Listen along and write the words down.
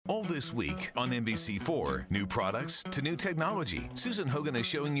All this week on NBC4, new products to new technology. Susan Hogan is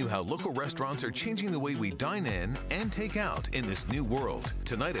showing you how local restaurants are changing the way we dine in and take out in this new world.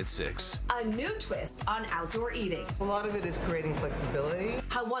 Tonight at 6. A new twist on outdoor eating. A lot of it is creating flexibility.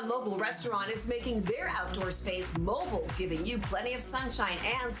 How one local restaurant is making their outdoor space mobile, giving you plenty of sunshine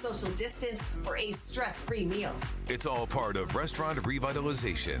and social distance for a stress-free meal. It's all part of restaurant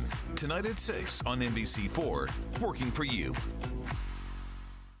revitalization. Tonight at 6 on NBC4, working for you.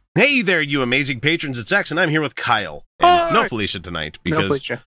 Hey there, you amazing patrons. It's X, and I'm here with Kyle. And no Felicia tonight, because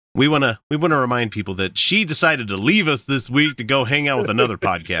we want to remind people that she decided to leave us this week to go hang out with another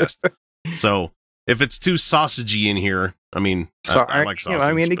podcast. So if it's too sausagey in here, I mean, I like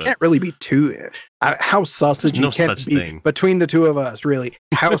sausage. It can't really be too. How sausagey no can such be thing between the two of us? Really,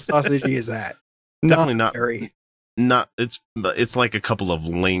 how sausagey is that? Definitely not. Very. Not it's like a couple of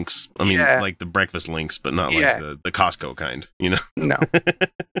links. I mean, like the breakfast links, but not like the Costco kind. You know, no,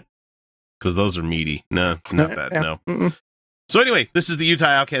 because those are meaty. No, not that. No. Mm-mm. So anyway, this is the Utah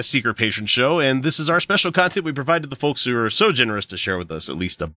Outcast Secret Patron Show, and this is our special content we provide to the folks who are so generous to share with us at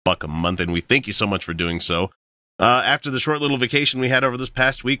least $1 a month, and we thank you so much for doing so. After the short little vacation we had over this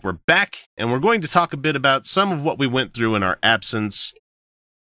past week, we're back, and we're going to talk a bit about some of what we went through in our absence.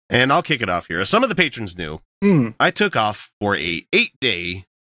 And I'll kick it off here. As some of the patrons knew, I took off for a 8-day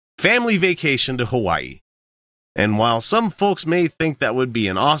family vacation to Hawaii. And while some folks may think that would be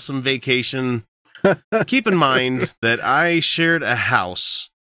an awesome vacation, keep in mind that I shared a house,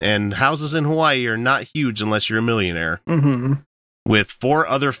 and houses in Hawaii are not huge unless you're a millionaire, with 4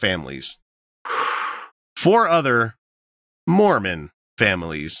 other families. 4 other Mormon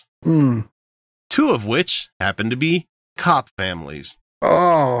families. 2 of which happen to be cop families.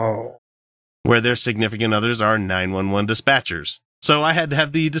 Oh. Where their significant others are 911 dispatchers. So I had to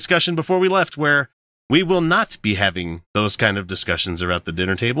have the discussion before we left where we will not be having those kind of discussions around the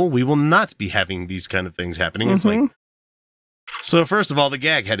dinner table. We will not be having these kind of things happening. It's like, so first of all, the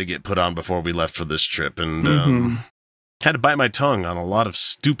gag had to get put on before we left for this trip, and had to bite my tongue on a lot of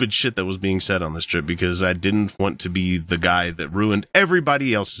stupid shit that was being said on this trip because I didn't want to be the guy that ruined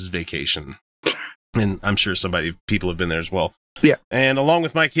everybody else's vacation. And I'm sure people have been there as well. Yeah. And along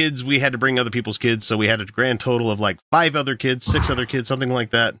with my kids, we had to bring other people's kids. So we had a grand total of like 5 other kids, 6 other kids, something like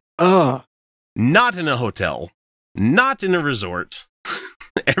that. Not in a hotel, not in a resort.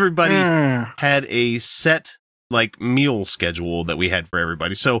 Everybody had a set like meal schedule that we had for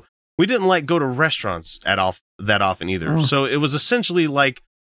everybody. So we didn't like go to restaurants that often either. So it was essentially like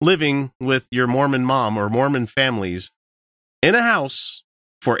living with your Mormon mom or Mormon families in a house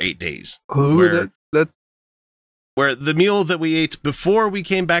for 8 days. Where the meal that we ate before we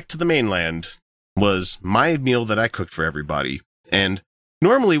came back to the mainland was my meal that I cooked for everybody. And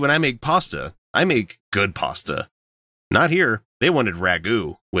normally when I make pasta, I make good pasta. Not here. They wanted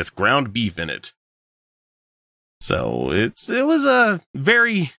ragu with ground beef in it. So it was a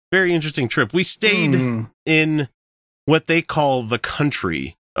very, very interesting trip. We stayed in what they call the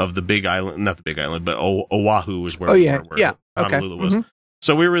country of the Big Island. Not the Big Island, but Oahu is where Honolulu was.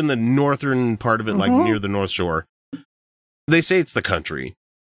 So we were in the northern part of it, like near the North Shore. They say it's the country.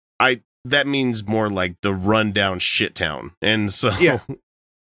 That means more like the rundown shit town. And so,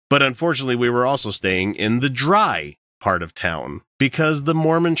 but unfortunately, we were also staying in the dry part of town because the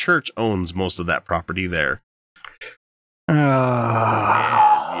Mormon church owns most of that property there.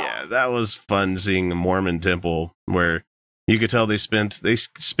 Yeah, that was fun seeing a Mormon temple where you could tell they spend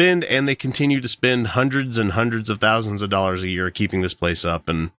and they continue to spend hundreds and hundreds of thousands of dollars a year keeping this place up.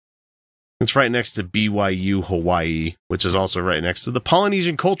 And it's right next to BYU Hawaii, which is also right next to the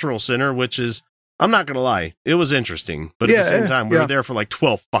Polynesian Cultural Center, which is, I'm not going to lie, it was interesting. But at the same time, we were there for like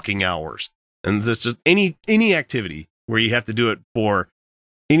 12 fucking hours. And it's just any activity where you have to do it for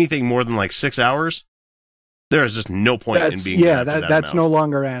anything more than like 6 hours, there is just no point in being there. That's no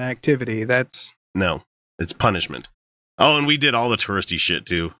longer an activity. No, it's punishment. Oh, and we did all the touristy shit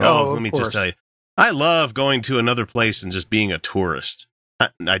too. Oh, let me just tell you, I love going to another place and just being a tourist.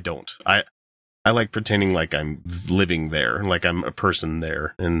 I don't. I like pretending like I'm living there, like I'm a person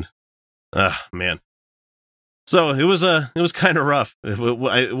there, and man. So it was kind of rough.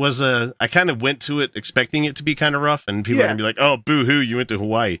 I kind of went to it expecting it to be kind of rough, and people are gonna be like, "Oh, boo hoo, you went to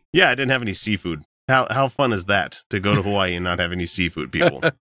Hawaii." Yeah, I didn't have any seafood. How fun is that to go to Hawaii and not have any seafood, people?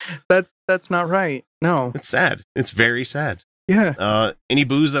 That's not right. No, it's sad. It's very sad. Yeah. Any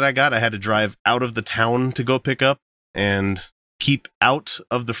booze that I got, I had to drive out of the town to go pick up and keep out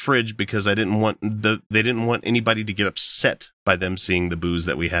of the fridge because they didn't want anybody to get upset by them seeing the booze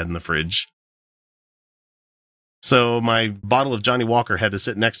that we had in the fridge. So my bottle of Johnny Walker had to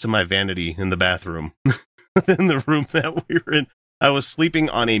sit next to my vanity in the bathroom, in the room that we were in. I was sleeping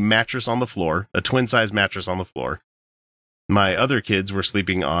on a mattress on the floor, a twin-size mattress on the floor. My other kids were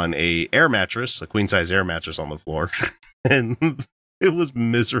sleeping on a air mattress, a queen-size air mattress on the floor. And it was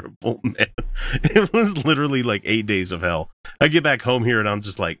miserable, man. It was literally like 8 days of hell. I get back home here and I'm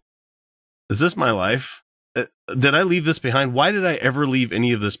just like, is this my life? Did I leave this behind? Why did I ever leave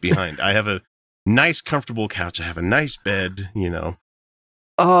any of this behind? I have a nice, comfortable couch. I have a nice bed, you know.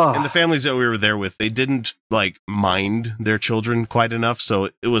 Oh. And the families that we were there with, they didn't like mind their children quite enough. So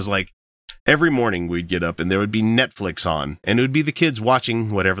it was like every morning we'd get up and there would be Netflix on, and it would be the kids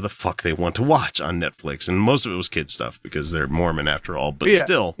watching whatever the fuck they want to watch on Netflix. And most of it was kid stuff because they're Mormon after all. But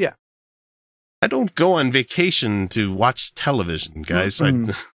still, yeah. I don't go on vacation to watch television, guys.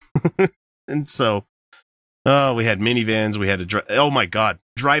 Mm-hmm. And so, we had minivans. We had to oh my God,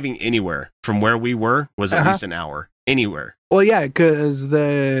 driving anywhere from where we were was at least an hour. Anywhere. Well, yeah, because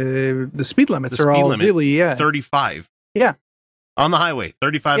the speed limits are all really 35. Yeah. On the highway,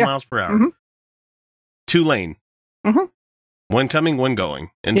 35 miles per hour. Mm-hmm. 2-lane. Mm-hmm. One coming, one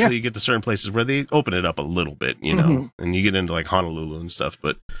going. Until you get to certain places where they open it up a little bit, you know, and you get into like Honolulu and stuff.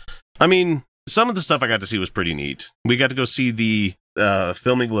 But I mean, some of the stuff I got to see was pretty neat. We got to go see the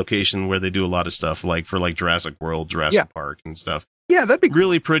filming location where they do a lot of stuff, like for like Jurassic World, Jurassic Park and stuff. Yeah, that'd be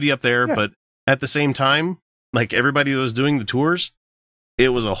really pretty up there. Yeah. But at the same time, like everybody that was doing the tours, it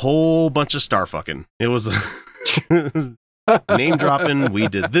was a whole bunch of star fucking. It was name dropping. We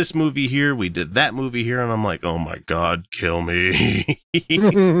did this movie here. We did that movie here. And I'm like, oh my God, kill me.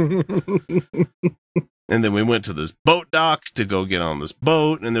 And then we went to this boat dock to go get on this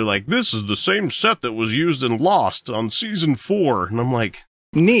boat. And they're like, this is the same set that was used in Lost on season 4. And I'm like,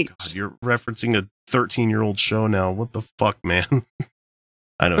 neat. God, you're referencing a 13-year-old show now. What the fuck, man?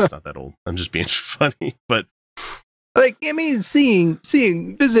 I know it's not that old. I'm just being funny, but like, I mean,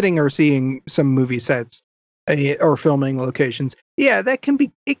 visiting or seeing some movie sets or filming locations. Yeah, it can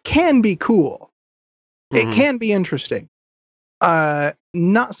be cool. It can be interesting. Not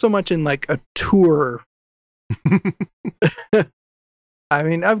so much in like a tour. I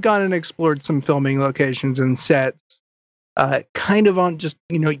mean, I've gone and explored some filming locations and sets. Kind of on just,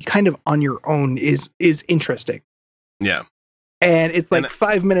 kind of on your own is interesting. Yeah. And it's like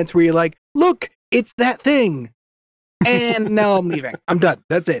 5 minutes where you're like, look, it's that thing. And now I'm leaving. I'm done.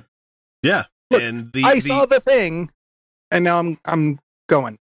 That's it. Yeah. Look, and I saw the thing and now I'm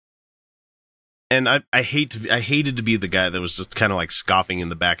going. And I hated to be the guy that was just kind of like scoffing in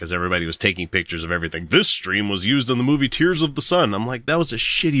the back as everybody was taking pictures of everything. This stream was used in the movie Tears of the Sun. I'm like, that was a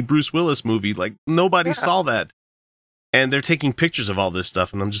shitty Bruce Willis movie. Like nobody saw that. And they're taking pictures of all this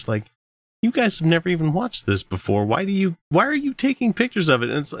stuff. And I'm just like, you guys have never even watched this before. Why are you taking pictures of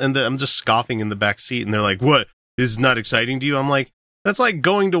it? And I'm just scoffing in the back seat. And they're like, what? This is not exciting to you? I'm like, that's like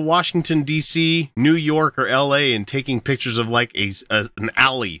going to Washington, D.C., New York, or L.A. and taking pictures of like an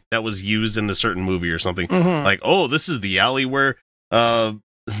alley that was used in a certain movie or something. Mm-hmm. Like, oh, this is the alley where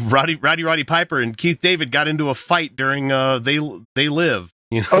Roddy Piper and Keith David got into a fight during They Live.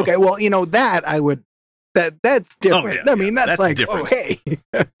 You know? Okay, well, that I would. That's different. Oh, yeah, I mean, that's like, different. Oh, hey.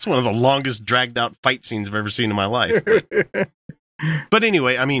 It's one of the longest dragged out fight scenes I've ever seen in my life. But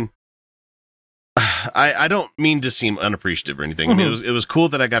anyway, I mean, I don't mean to seem unappreciative or anything. I mean, it was cool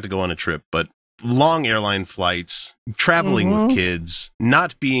that I got to go on a trip, but long airline flights, traveling with kids,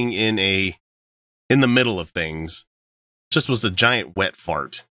 not being in the middle of things, just was a giant wet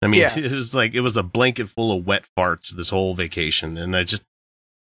fart. I mean, it was a blanket full of wet farts this whole vacation, and I just.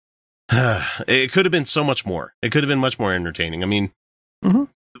 It could have been so much more. It could have been much more entertaining. I mean,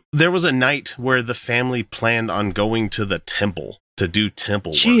 there was a night where the family planned on going to the temple to do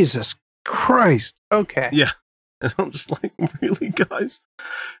temple work. Jesus Christ. Okay. Yeah. And I'm just like, really, guys?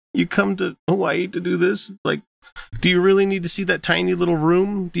 You come to Hawaii to do this? Like, do you really need to see that tiny little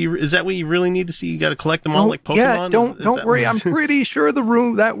room? Is that what you really need to see? You got to collect them all like Pokemon? Yeah, don't worry. I'm pretty sure the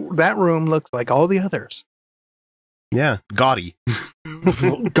room that room looks like all the others. Yeah, gaudy.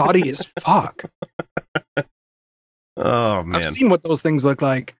 Gaudy as fuck. Oh, man. I've seen what those things look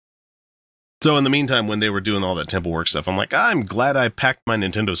like. So in the meantime, when they were doing all that temple work stuff, I'm like, I'm glad I packed my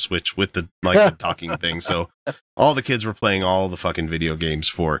Nintendo Switch with the docking thing. So all the kids were playing all the fucking video games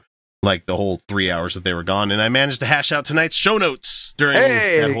for like the whole 3 hours that they were gone. And I managed to hash out tonight's show notes during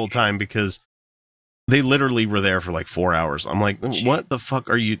that whole time because they literally were there for like 4 hours. I'm like, what the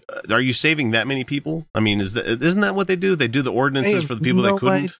fuck are you saving that many people? I mean, isn't that what they do? They do the ordinances for the people that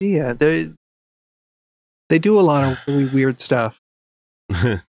couldn't? Yeah, they do a lot of really weird stuff.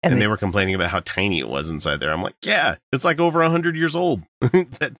 And they were complaining about how tiny it was inside there. I'm like, yeah, it's like over 100 years old.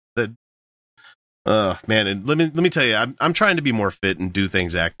 Man, and let me tell you, I'm trying to be more fit and do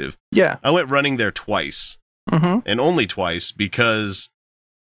things active. Yeah. I went running there twice and only twice, because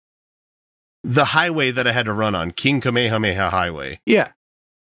the highway that I had to run on, King Kamehameha Highway,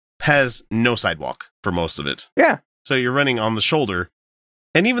 has no sidewalk for most of it. Yeah. So you're running on the shoulder,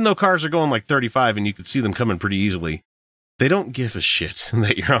 and even though cars are going like 35 and you could see them coming pretty easily, they don't give a shit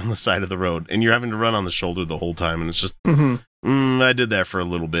that you're on the side of the road and you're having to run on the shoulder the whole time. And it's just, I did that for a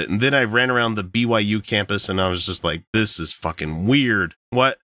little bit. And then I ran around the BYU campus and I was just like, this is fucking weird.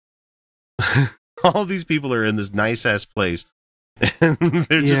 What? All these people are in this nice ass place and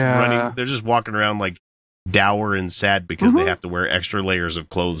they're just running. They're just walking around like dour and sad because they have to wear extra layers of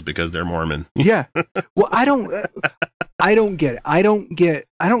clothes because they're Mormon. Yeah. Well, I don't get it. I don't get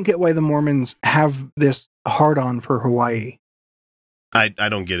why the Mormons have this hard on for Hawaii. I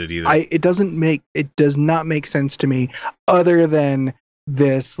don't get it either. It does not make sense to me, other than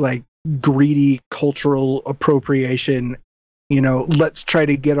this like greedy cultural appropriation. Let's try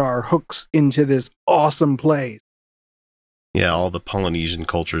to get our hooks into this awesome place. Yeah, all the Polynesian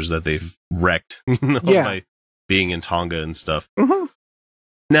cultures that they've wrecked, by being in Tonga and stuff.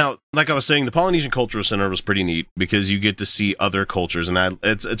 Now, like I was saying, the Polynesian Cultural Center was pretty neat because you get to see other cultures, and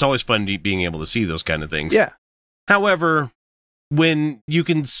it's always fun being able to see those kind of things. Yeah. However, when you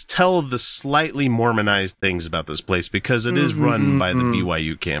can tell the slightly Mormonized things about this place, because it is run by the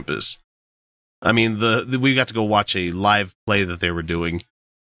BYU campus. I mean, we got to go watch a live play that they were doing,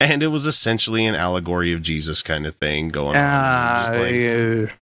 and it was essentially an allegory of Jesus kind of thing going on.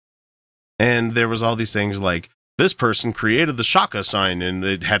 And there was all these things like, this person created the Shaka sign, and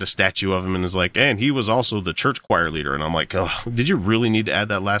it had a statue of him, and it's like, and he was also the church choir leader. And I'm like, oh, did you really need to add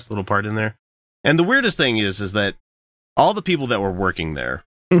that last little part in there? And the weirdest thing is that all the people that were working there,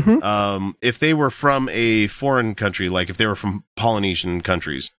 if they were from a foreign country, like if they were from Polynesian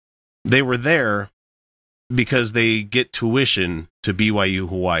countries, they were there because they get tuition to BYU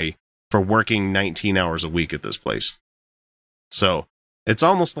Hawaii for working 19 hours a week at this place. So it's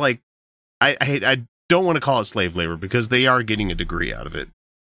almost like, I don't want to call it slave labor because they are getting a degree out of it.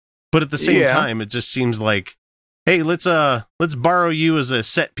 But at the same time, it just seems like, hey, let's borrow you as a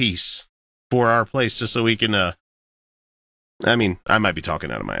set piece for our place just so we can, I mean, I might be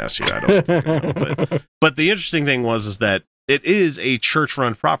talking out of my ass here. I don't know, but the interesting thing is that it is a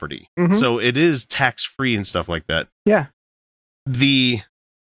church-run property. So it is tax-free and stuff like that. Yeah. There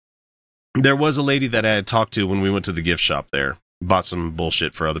was a lady that I had talked to when we went to the gift shop there, bought some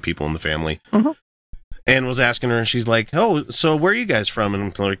bullshit for other people in the family, and was asking her, and she's like, oh, so where are you guys from? And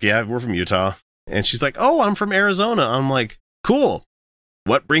I'm like, yeah, we're from Utah. And she's like, oh, I'm from Arizona. I'm like, cool.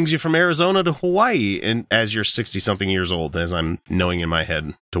 What brings you from Arizona to Hawaii? And as you're 60-something years old, as I'm knowing in my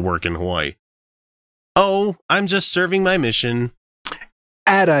head, to work in Hawaii. Oh, I'm just serving my mission.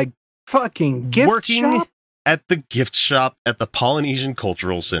 At a fucking gift working shop? At the gift shop at the Polynesian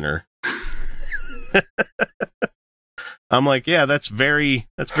Cultural Center. I'm like, yeah, that's very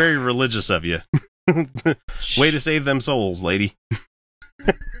religious of you. Way to save them souls, lady.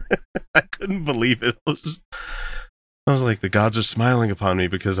 I couldn't believe it. I was like, the gods are smiling upon me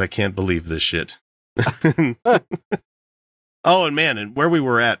because I can't believe this shit. Oh, and man, and where we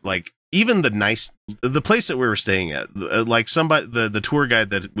were at, like, even the place that we were staying at, like the tour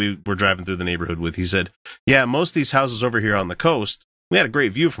guide that we were driving through the neighborhood with, he said, yeah, most of these houses over here on the coast, we had a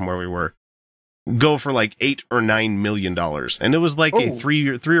great view from where we were, go for like $8 or $9 million. And it was like a three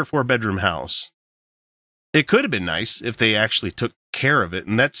or four bedroom house. It could have been nice if they actually took care of it.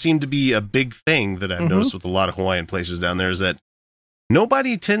 And that seemed to be a big thing that I've noticed with a lot of Hawaiian places down there, is that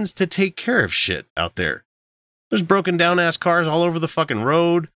nobody tends to take care of shit out there. There's broken down ass cars all over the fucking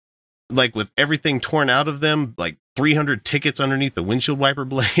road, like with everything torn out of them, like 300 tickets underneath the windshield wiper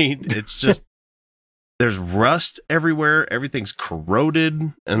blade. It's just, there's rust everywhere. Everything's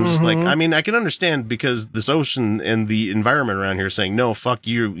corroded. And just like, I mean, I can understand because this ocean and the environment around here is saying, no, fuck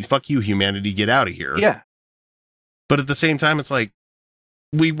you, humanity, get out of here. Yeah. But at the same time, it's like,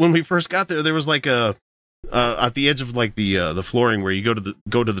 when we first got there was like at the edge of like the flooring where you go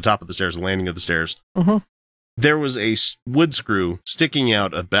to the top of the stairs, the landing of the stairs. There was a wood screw sticking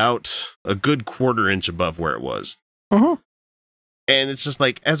out about a good 1/4 inch above where it was. And it's just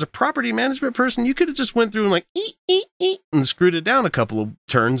like, as a property management person, you could have just went through and like, and screwed it down a couple of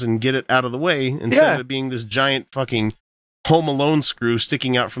turns and get it out of the way instead of it being this giant fucking Home Alone screw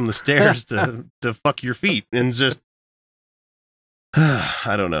sticking out from the stairs to fuck your feet. And it's just,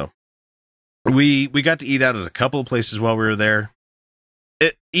 I don't know. We got to eat out at a couple of places while we were there.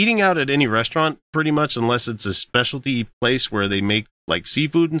 Eating out at any restaurant, pretty much, unless it's a specialty place where they make like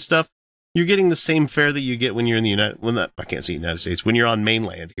seafood and stuff, you're getting the same fare that you get when you're in the United States, when you're on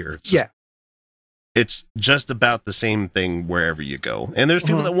mainland here. It's just, it's just about the same thing wherever you go. And there's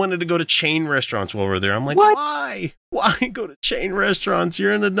people that wanted to go to chain restaurants while we're there. I'm like, What? why? Why go to chain restaurants?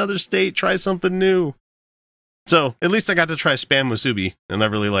 You're in another state. Try something new. So at least I got to try Spam Musubi, and I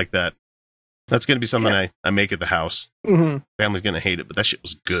really like that. That's going to be something I make at the house. Family's going to hate it, but that shit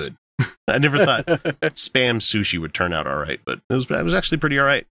was good. I never thought Spam sushi would turn out all right, but it was actually pretty all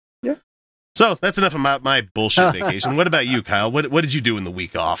right. Yeah. So that's enough about my bullshit vacation. What about you, Kyle? What did you do in the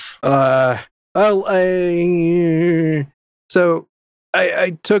week off? I had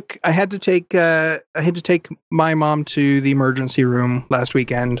to take my mom to the emergency room last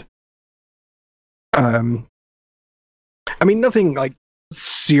weekend. I mean, nothing like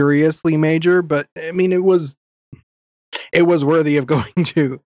seriously major, but I mean, it was worthy of going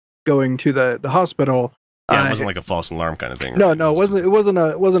to the hospital. Yeah, it wasn't like a false alarm kind of thing. No, it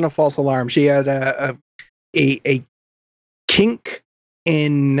wasn't a false alarm. She had a kink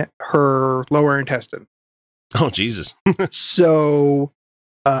in her lower intestine. Oh, Jesus. So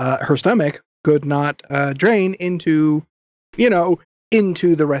her stomach could not drain into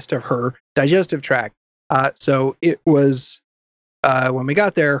the rest of her digestive tract. So it was when we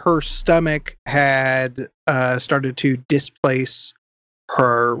got there, her stomach had started to displace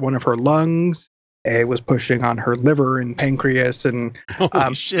one of her lungs. It was pushing on her liver and pancreas, and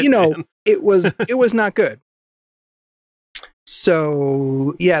shit, man. it was not good.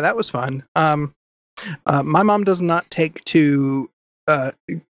 So yeah, that was fun. My mom does not take to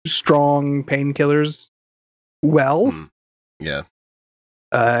strong painkillers well. Yeah.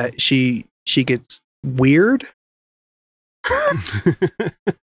 She gets weird.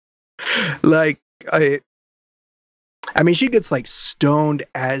 Like I mean, she gets like stoned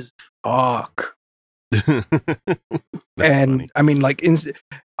as fuck. And funny. I mean, like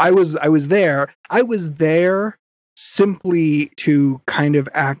I was there simply to kind of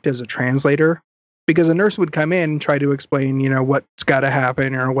act as a translator, because a nurse would come in and try to explain, what's got to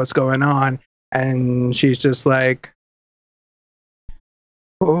happen or what's going on, and she's just like,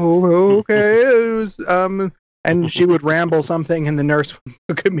 "Oh, okay." It was, and she would ramble something, and the nurse would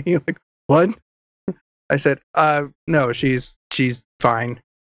look at me like, "What?" I said, "No, she's fine."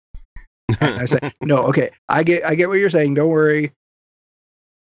 And I said, "No, okay, I get what you're saying. Don't worry.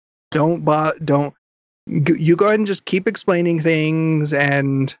 Don't. You go ahead and just keep explaining things,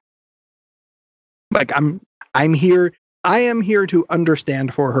 and like I'm here. I am here to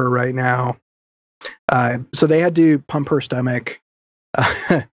understand for her right now." So they had to pump her stomach,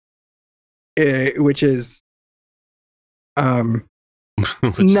 which is not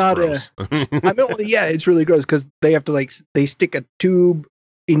gross. I mean, yeah, it's really gross because they have to they stick a tube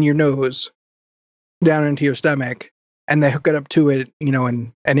in your nose down into your stomach, and they hook it up to it,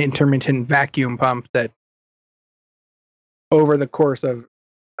 an intermittent vacuum pump that over the course of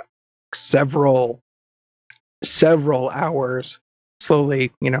several hours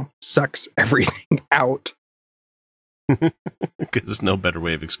slowly, sucks everything out. Because there's no better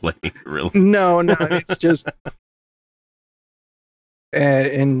way of explaining it, really. No, it's just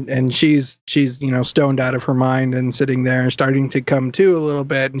and she's stoned out of her mind and sitting there and starting to come to a little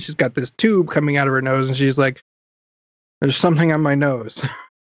bit, and she's got this tube coming out of her nose, and she's like, "There's something on my nose."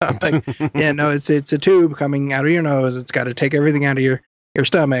 I'm like, "Yeah, no, it's a tube coming out of your nose. It's got to take everything out of your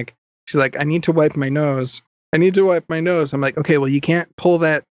stomach." She's like, "I need to wipe my nose. I'm like, "Okay, well, you can't pull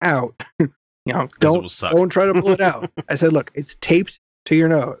that out. Don't try to pull it out." I said, "Look, it's taped to your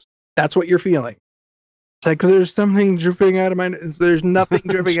nose. That's what you're feeling." It's like, "There's something dripping out of my nose." "There's nothing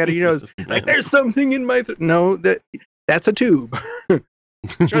dripping out of your nose." Like, "There's something in my no, that's a tube."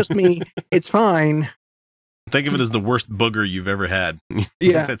 "Trust me, it's fine." Think of it as the worst booger you've ever had.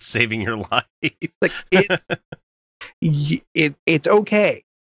 Yeah. That's saving your life. Like, it's okay.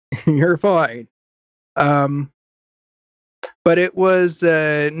 You're fine. But it was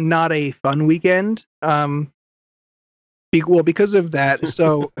not a fun weekend. Because of that.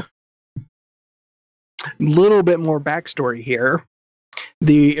 So, little bit more backstory here.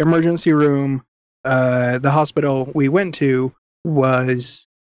 The emergency room, the hospital we went to was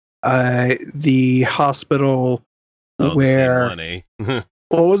the hospital where. The same one, eh?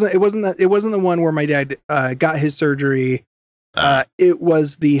 Well, it wasn't the one where my dad got his surgery. It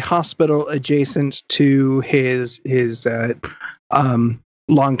was the hospital adjacent to his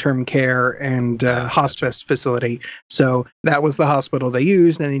long-term care and hospice facility. So that was the hospital they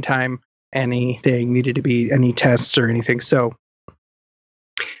used anytime anything needed to be, any tests or anything. So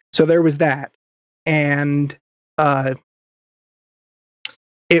there was that. And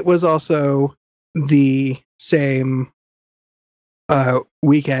it was also the same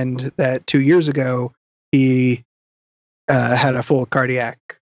weekend that 2 years ago he had a full cardiac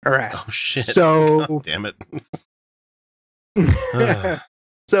harassed. Oh shit! So God damn it!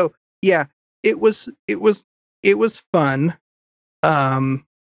 So yeah, it was fun. No,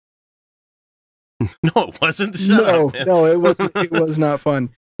 it wasn't. Shut up, man. No, it wasn't. It was not fun.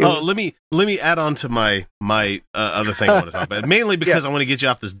 Let me add on to my other thing I want to talk about. Mainly because I want to get you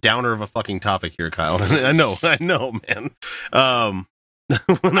off this downer of a fucking topic here, Kyle. I know, man.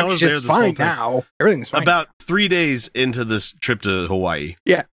 When I was there, it's fine now. Everything's fine. About 3 days into this trip to Hawaii,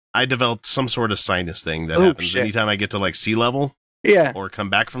 I developed some sort of sinus thing that happens anytime I get to like sea level, or come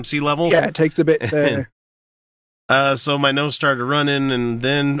back from sea level. Yeah, it takes a bit. So my nose started running, and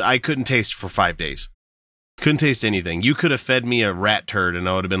then I couldn't taste for 5 days. Couldn't taste anything. You could have fed me a rat turd, and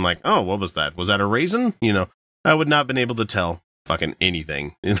I would have been like, "Oh, what was that? Was that a raisin?" You know, I would not have been able to tell fucking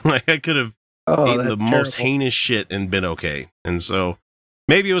anything. Like I could have eaten the most heinous shit and been okay. And so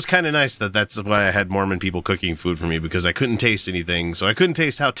maybe it was kind of nice that that's why I had Mormon people cooking food for me, because I couldn't taste anything. So I couldn't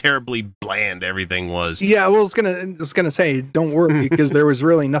taste how terribly bland everything was. Yeah, well, I was gonna say, don't worry, because there was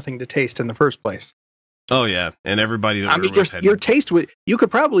really nothing to taste in the first place. Oh yeah, and everybody that you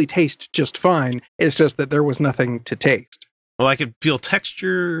could probably taste just fine. It's just that there was nothing to taste. Well, I could feel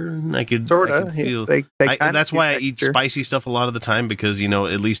texture. I could feel. That's why I eat spicy stuff a lot of the time, because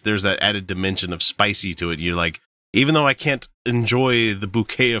at least there's that added dimension of spicy to it. You're like, even though I can't enjoy the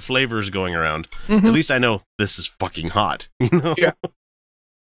bouquet of flavors going around, at least I know this is fucking hot. Yeah.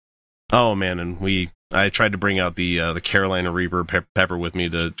 Oh man, and I tried to bring out the Carolina Reaper pepper with me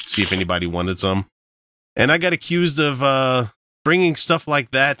to see if anybody wanted some. And I got accused of bringing stuff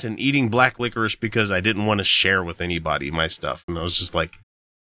like that and eating black licorice because I didn't want to share with anybody my stuff. And I was just like,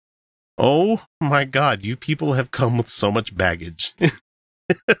 oh my God, you people have come with so much baggage. It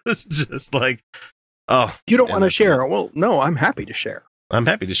was just like, oh. You don't want to share. Well, no, I'm happy to share. I'm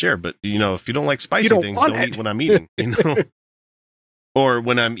happy to share. But, if you don't like spicy things, don't eat when I'm eating, Or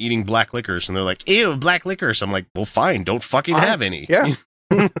when I'm eating black licorice and they're like, ew, black licorice. I'm like, well, fine, don't fucking have any. Yeah.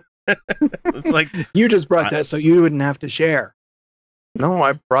 It's like, you just brought that so you wouldn't have to share. No,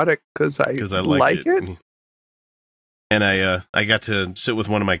 I brought it because I like it. And I got to sit with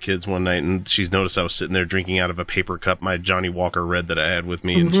one of my kids one night, and she's noticed I was sitting there drinking out of a paper cup my Johnny Walker Red that I had with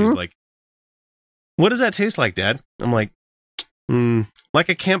me, and she's like, "What does that taste like, Dad?" I'm like, like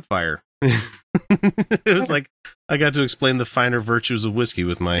a campfire. It was like I got to explain the finer virtues of whiskey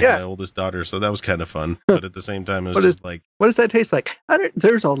with my oldest daughter, so that was kind of fun. But at the same time, it was just like, what does that taste like?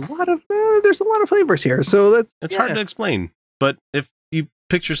 There's a lot of flavors here, so it's hard to explain. But if you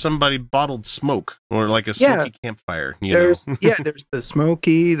picture somebody bottled smoke or like a smoky campfire, there's the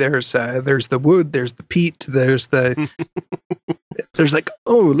smoky, there's the wood, there's the peat, there's the there's like,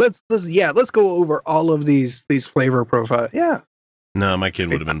 oh, let's go over all of these flavor profiles. Yeah. No, my kid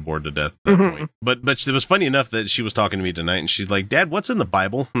would have been bored to death at that point. But it was funny enough that she was talking to me tonight, and she's like, "Dad, what's in the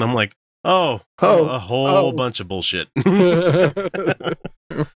Bible?" And I'm like, a whole bunch of bullshit.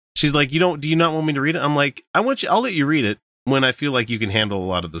 She's like, do you not want me to read it? I'm like, I'll let you read it when I feel like you can handle a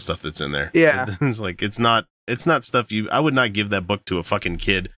lot of the stuff that's in there. Yeah. It's like, it's not stuff I would not give that book to a fucking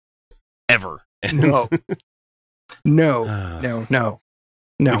kid ever. No.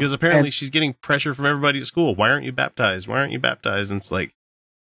 Because apparently she's getting pressure from everybody at school. Why aren't you baptized? Why aren't you baptized? And it's like,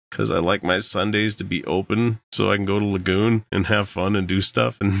 because I like my Sundays to be open so I can go to Lagoon and have fun and do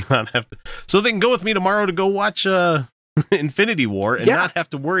stuff and not have to. So they can go with me tomorrow to go watch Infinity War and not have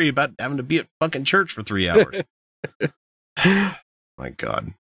to worry about having to be at fucking church for 3 hours. My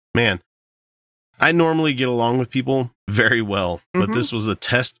God. Man. I normally get along with people very well, but this was a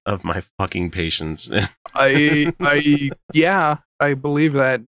test of my fucking patience. I believe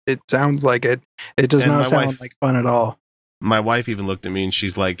that. It sounds like it. It does not sound like fun at all. My wife even looked at me and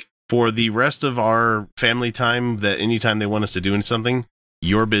she's like, for the rest of our family time, that anytime they want us to do something,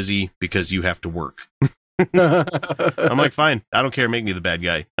 you're busy because you have to work. I'm like, fine. I don't care. Make me the bad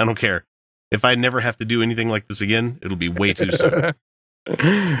guy. I don't care. If I never have to do anything like this again, it'll be way too soon. 15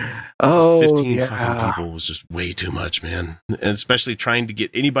 fucking people was just way too much, man. And especially trying to get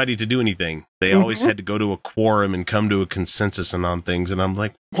anybody to do anything. They always had to go to a quorum and come to a consensus on things. And I'm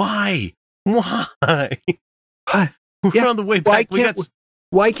like, why? We're on the way back.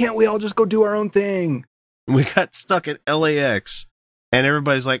 Why can't we all just go do our own thing? We got stuck at LAX and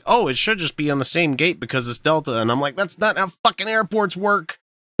everybody's like, oh, it should just be on the same gate because it's Delta. And I'm like, that's not how fucking airports work.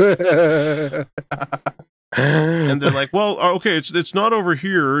 And they're like, well, okay, it's not over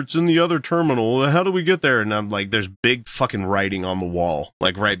here. It's in the other terminal. How do we get there? And I'm like, there's big fucking writing on the wall,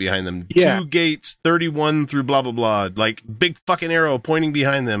 like right behind them. Yeah. 2 gates, 31 through blah, blah, blah. Like big fucking arrow pointing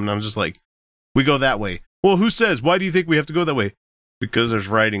behind them. And I'm just like, we go that way. Well, who says? Why do you think we have to go that way? Because there's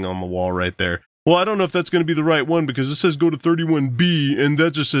writing on the wall right there. well, I don't know if that's going to be the right one because it says go to 31B and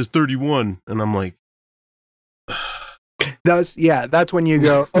that just says 31. And I'm like, that's when you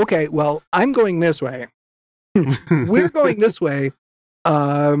go, okay, well, I'm going this way. We're going this way.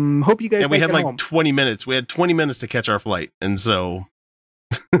 Hope you guys. And we had like home. 20 minutes. We had 20 minutes to catch our flight, and so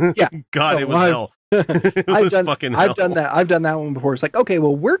yeah, God, it was hell. It was fucking hell. I've done that. I've done that one before. It's like, okay,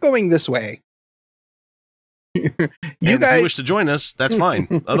 well, we're going this way. If you wish to join us, that's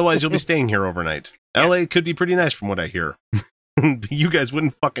fine. Otherwise, you'll be staying here overnight. LA could be pretty nice from what I hear. You guys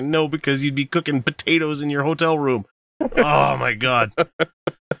wouldn't fucking know because you'd be cooking potatoes in your hotel room. Oh my God.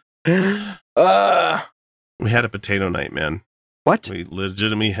 We had a potato night, man. What? We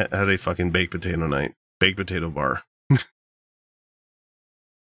legitimately had a fucking baked potato night. Baked potato bar.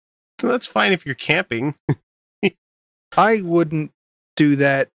 That's fine if you're camping. I wouldn't do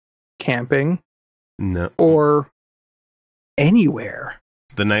that camping. No. Or anywhere.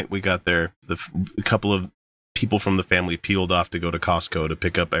 The night we got there, a couple of people from the family peeled off to go to Costco to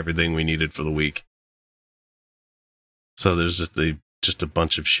pick up everything we needed for the week. So there's just a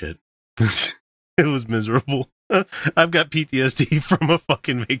bunch of shit. It was miserable. I've got PTSD from a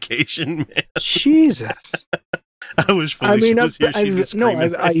fucking vacation, man. Jesus. I wish Felicia was here.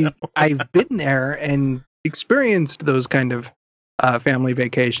 I've been there and experienced those kind of family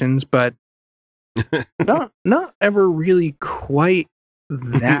vacations, but not ever really quite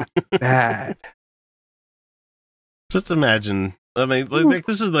that bad. Just imagine. I mean, like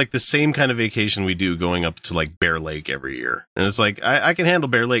this is like the same kind of vacation we do going up to like Bear Lake every year. And it's like, I can handle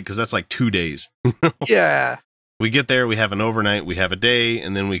Bear Lake because that's like 2 days. Yeah. We get there, we have an overnight, we have a day,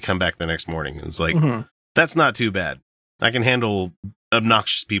 and then we come back the next morning. It's like, that's not too bad. I can handle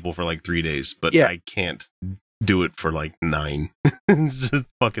obnoxious people for like 3 days, but I can't do it for like 9. It's just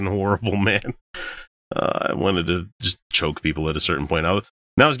fucking horrible, man. I wanted to just choke people at a certain point.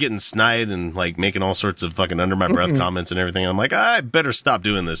 I was getting snide and like making all sorts of fucking under my breath comments and everything. I'm like, I better stop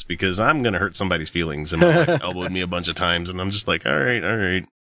doing this because I'm going to hurt somebody's feelings. And my wife elbowed me a bunch of times and I'm just like, all right.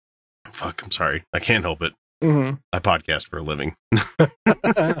 Fuck, I'm sorry. I can't help it. I podcast for a living.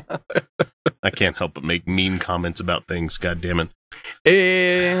 I can't help but make mean comments about things. God damn it.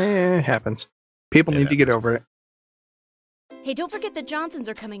 It happens. People need to get over it. Hey, don't forget the Johnsons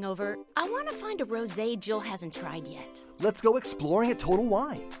are coming over. I want to find a rosé Jill hasn't tried yet. Let's go exploring at Total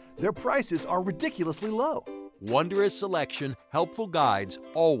Wine. Their prices are ridiculously low. Wondrous selection, helpful guides,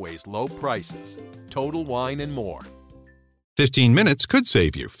 always low prices. Total Wine and more. 15 minutes could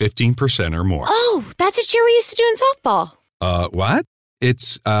save you 15% or more. Oh, that's a cheer we used to do in softball. What?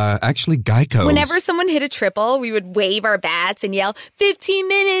 It's actually Geico's. Whenever someone hit a triple, we would wave our bats and yell, 15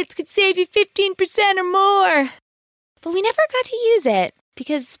 minutes could save you 15% or more. But we never got to use it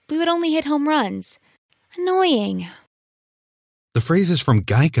because we would only hit home runs. Annoying. The phrase is from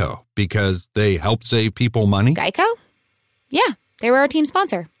Geico because they help save people money. Geico? Yeah, they were our team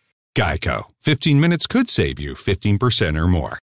sponsor. Geico. 15 minutes could save you 15% or more.